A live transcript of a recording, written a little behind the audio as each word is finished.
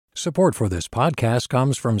Support for this podcast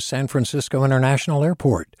comes from San Francisco International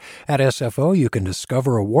Airport. At SFO, you can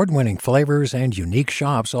discover award-winning flavors and unique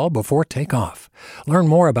shops all before takeoff. Learn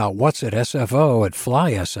more about what's at SFO at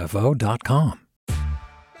flysfo.com.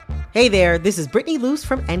 Hey there, this is Brittany Luce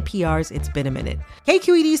from NPR's It's Been a Minute.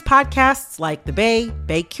 KQED's podcasts like The Bay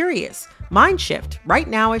Curious, Mindshift, Right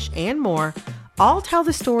Nowish, and more all tell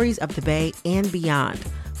the stories of the Bay and beyond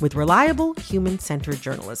with reliable, human-centered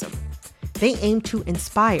journalism. They aim to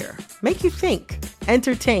inspire, make you think,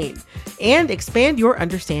 entertain, and expand your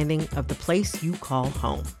understanding of the place you call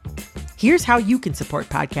home. Here's how you can support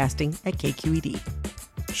podcasting at KQED.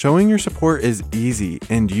 Showing your support is easy,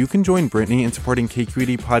 and you can join Brittany in supporting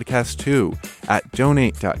KQED Podcast too at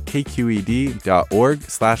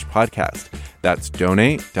donate.kqed.org/podcast. That's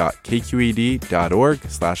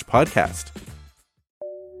donate.kqed.org/podcast.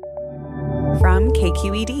 From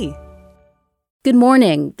KQED. Good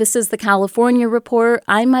morning. This is the California Report.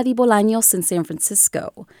 I'm Madi Bolaños in San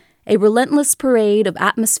Francisco. A relentless parade of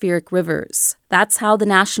atmospheric rivers. That's how the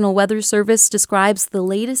National Weather Service describes the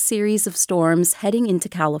latest series of storms heading into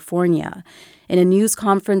California. In a news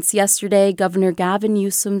conference yesterday, Governor Gavin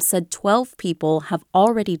Newsom said 12 people have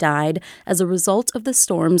already died as a result of the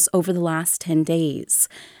storms over the last 10 days.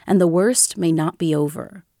 And the worst may not be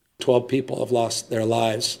over. 12 people have lost their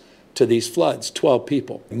lives to these floods, 12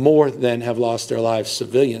 people. More than have lost their lives,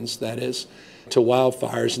 civilians, that is, to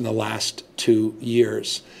wildfires in the last 2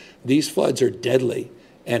 years. These floods are deadly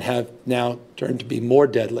and have now turned to be more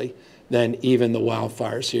deadly than even the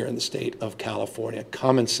wildfires here in the state of California.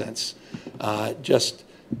 Common sense. Just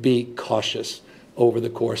be cautious over the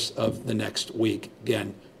course of the next week.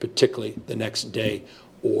 Again, particularly the next day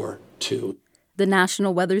or two. The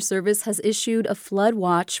National Weather Service has issued a flood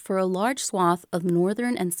watch for a large swath of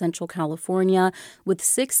northern and central California, with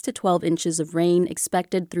 6 to 12 inches of rain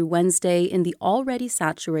expected through Wednesday in the already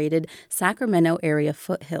saturated Sacramento area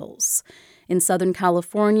foothills. In Southern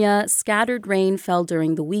California, scattered rain fell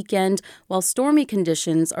during the weekend, while stormy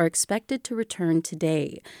conditions are expected to return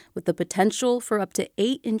today, with the potential for up to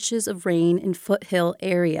 8 inches of rain in foothill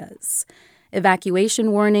areas.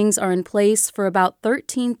 Evacuation warnings are in place for about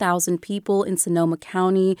 13,000 people in Sonoma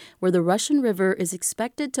County, where the Russian River is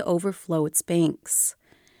expected to overflow its banks.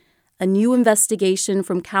 A new investigation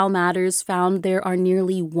from Cal Matters found there are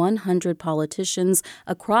nearly 100 politicians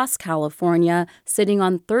across California sitting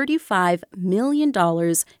on $35 million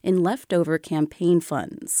in leftover campaign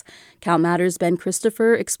funds. Cal Matters' Ben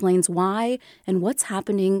Christopher explains why and what's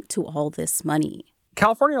happening to all this money.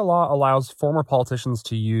 California law allows former politicians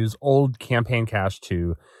to use old campaign cash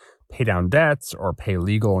to pay down debts or pay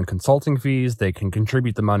legal and consulting fees. They can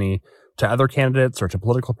contribute the money to other candidates or to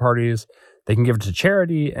political parties. They can give it to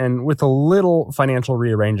charity, and with a little financial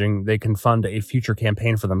rearranging, they can fund a future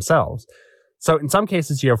campaign for themselves. So in some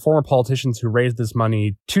cases, you have former politicians who raised this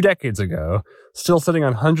money 2 decades ago, still sitting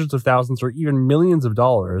on hundreds of thousands or even millions of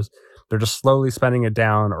dollars. They're just slowly spending it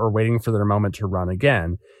down or waiting for their moment to run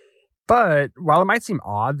again. But while it might seem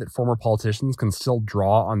odd that former politicians can still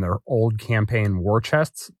draw on their old campaign war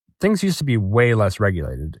chests, things used to be way less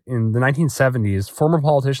regulated. In the 1970s, former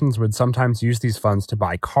politicians would sometimes use these funds to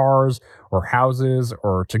buy cars or houses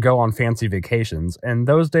or to go on fancy vacations, and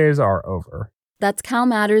those days are over. That's Cal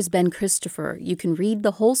Matters' Ben Christopher. You can read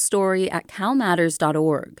the whole story at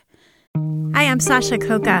calmatters.org. Hi, I'm Sasha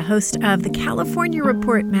Coca, host of the California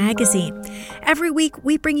Report magazine. Every week,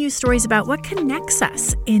 we bring you stories about what connects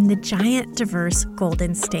us in the giant, diverse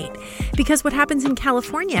Golden State. Because what happens in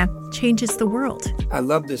California changes the world. I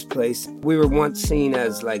love this place. We were once seen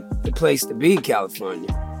as like the place to be, California.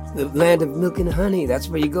 The land of milk and honey. That's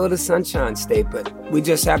where you go to Sunshine State, but we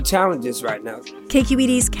just have challenges right now.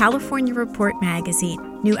 KQED's California Report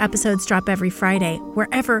magazine. New episodes drop every Friday,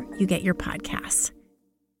 wherever you get your podcasts.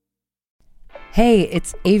 Hey,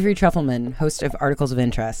 it's Avery Trufelman, host of Articles of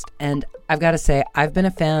Interest, and I've got to say, I've been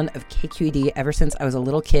a fan of KQED ever since I was a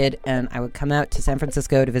little kid, and I would come out to San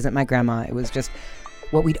Francisco to visit my grandma. It was just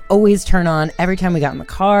what we'd always turn on every time we got in the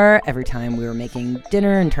car, every time we were making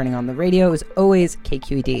dinner and turning on the radio. It was always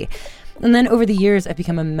KQED. And then over the years, I've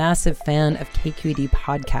become a massive fan of KQED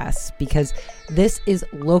podcasts because this is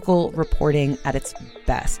local reporting at its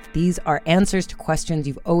best. These are answers to questions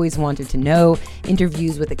you've always wanted to know,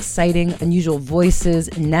 interviews with exciting, unusual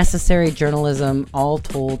voices, necessary journalism, all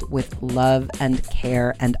told with love and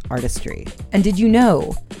care and artistry. And did you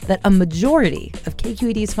know that a majority of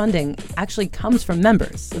KQED's funding actually comes from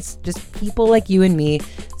members? It's just people like you and me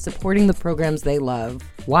supporting the programs they love,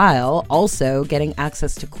 while also getting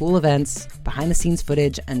access to cool events, behind-the-scenes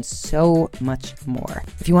footage, and so much more.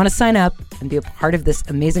 If you want to sign up and be a part of this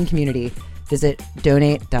amazing community, Visit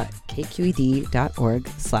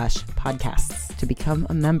donate.kqed.org/podcasts to become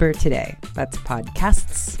a member today. That's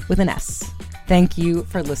podcasts with an S. Thank you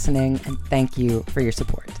for listening, and thank you for your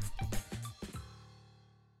support.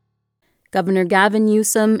 Governor Gavin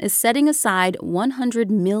Newsom is setting aside $100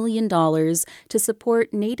 million to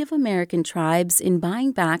support Native American tribes in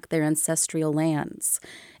buying back their ancestral lands.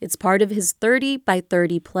 It's part of his 30 by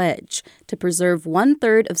 30 pledge to preserve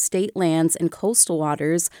 1/3 of state lands and coastal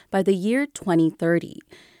waters by the year 2030.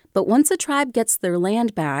 But once a tribe gets their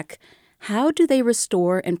land back, how do they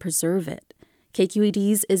restore and preserve it?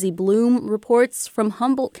 KQED's Izzy Bloom reports from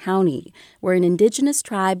Humboldt County, where an indigenous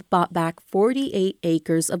tribe bought back 48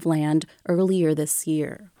 acres of land earlier this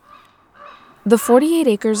year. The 48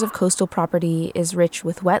 acres of coastal property is rich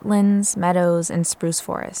with wetlands, meadows, and spruce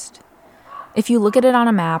forest. If you look at it on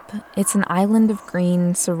a map, it's an island of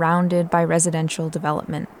green surrounded by residential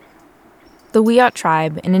development. The Wiyot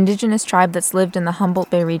tribe, an indigenous tribe that's lived in the Humboldt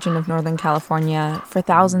Bay region of Northern California for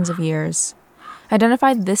thousands of years,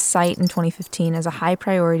 identified this site in 2015 as a high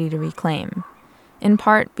priority to reclaim, in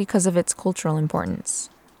part because of its cultural importance.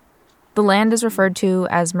 The land is referred to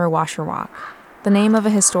as Merwasherwak, the name of a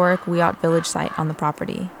historic Wiyot village site on the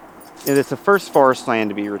property. It's the first forest land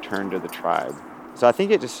to be returned to the tribe. So I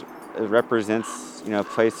think it represents, a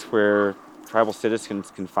place where tribal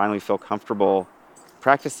citizens can finally feel comfortable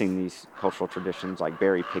practicing these cultural traditions like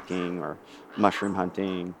berry picking or mushroom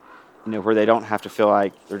hunting, where they don't have to feel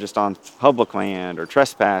like they're just on public land or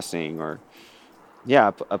trespassing or,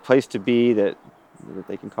 a place to be that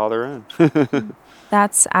they can call their own.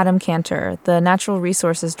 That's Adam Cantor, the Natural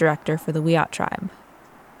Resources Director for the Wiyot tribe.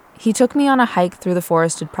 He took me on a hike through the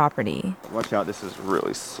forested property. Watch out, this is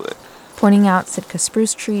really slick. Pointing out Sitka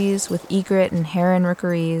spruce trees with egret and heron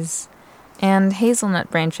rookeries, and hazelnut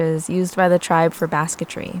branches used by the tribe for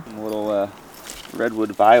basketry. Little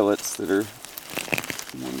redwood violets that are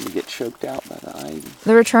wanting to get choked out by the ivy.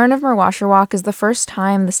 The return of Merwasherwak is the first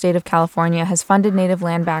time the state of California has funded native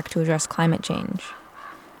land back to address climate change.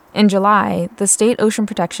 In July, the State Ocean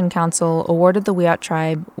Protection Council awarded the Wiyot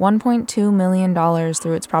tribe $1.2 million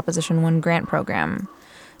through its Proposition 1 grant program,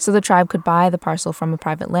 so the tribe could buy the parcel from a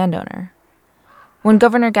private landowner. When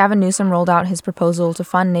Governor Gavin Newsom rolled out his proposal to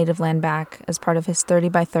fund native land back as part of his 30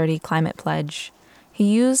 by 30 climate pledge, he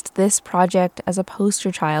used this project as a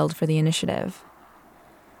poster child for the initiative.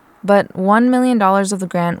 But $1 million of the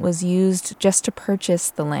grant was used just to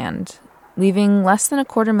purchase the land, leaving less than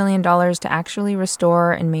 $250,000 to actually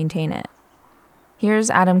restore and maintain it.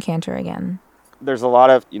 Here's Adam Cantor again. There's a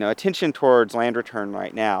lot of, attention towards land return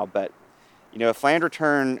right now, but, if land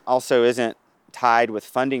return also isn't tied with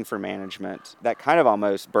funding for management, that kind of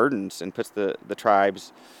almost burdens and puts the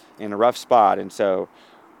tribes in a rough spot. And so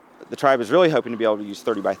the tribe is really hoping to be able to use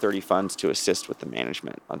 30 by 30 funds to assist with the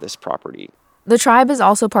management of this property. The tribe is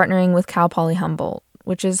also partnering with Cal Poly Humboldt,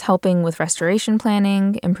 which is helping with restoration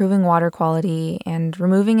planning, improving water quality, and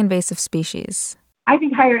removing invasive species. I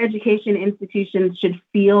think higher education institutions should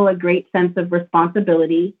feel a great sense of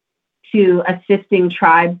responsibility to assisting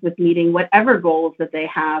tribes with meeting whatever goals that they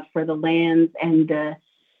have for the lands and the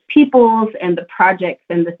peoples and the projects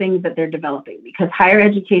and the things that they're developing, because higher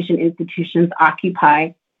education institutions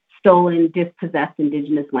occupy stolen, dispossessed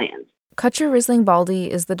indigenous lands. Kutcher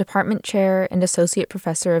Risling-Baldy is the department chair and associate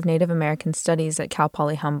professor of Native American Studies at Cal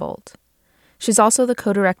Poly Humboldt. She's also the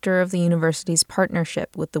co-director of the university's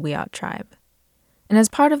partnership with the Wiyot tribe. And as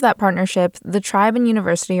part of that partnership, the tribe and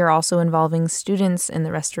university are also involving students in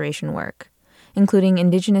the restoration work, including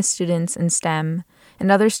indigenous students in STEM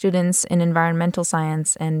and other students in environmental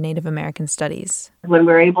science and Native American studies. When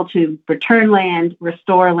we're able to return land,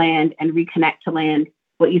 restore land, and reconnect to land,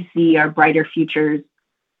 what you see are brighter futures,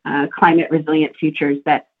 climate-resilient futures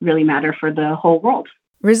that really matter for the whole world.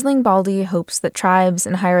 Risling-Baldy hopes that tribes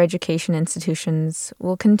and higher education institutions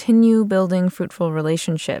will continue building fruitful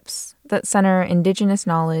relationships that center indigenous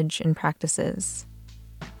knowledge and practices.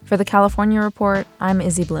 For the California Report, I'm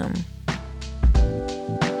Izzy Bloom.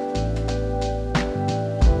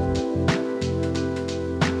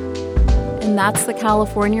 And that's the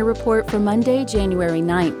California Report for Monday, January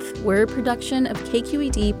 9th. We're a production of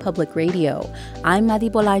KQED Public Radio. I'm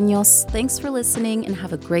Madi Bolaños. Thanks for listening and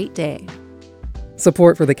have a great day.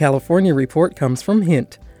 Support for the California Report comes from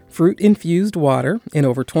Hint, fruit-infused water in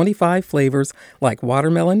over 25 flavors like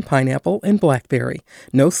watermelon, pineapple, and blackberry.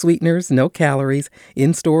 No sweeteners, no calories,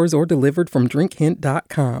 in stores or delivered from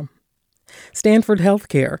drinkhint.com. Stanford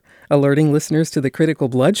Healthcare, alerting listeners to the critical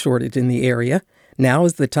blood shortage in the area. Now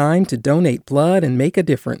is the time to donate blood and make a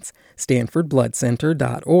difference.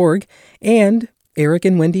 StanfordBloodCenter.org. And Eric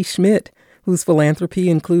and Wendy Schmidt, whose philanthropy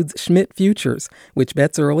includes Schmidt Futures, which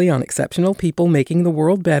bets early on exceptional people making the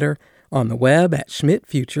world better, on the web at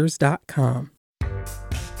schmidtfutures.com.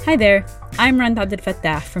 Hi there, I'm Randa Abdel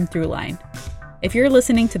Fattah from Throughline. If you're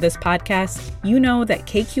listening to this podcast, you know that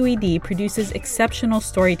KQED produces exceptional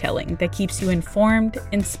storytelling that keeps you informed,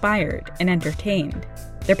 inspired, and entertained.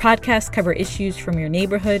 Their podcasts cover issues from your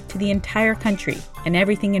neighborhood to the entire country and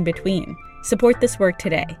everything in between. Support this work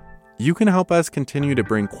today. You can help us continue to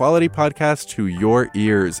bring quality podcasts to your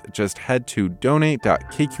ears. Just head to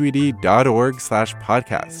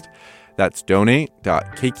donate.kqed.org/podcast. That's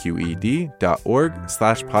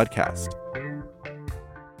donate.kqed.org/podcast.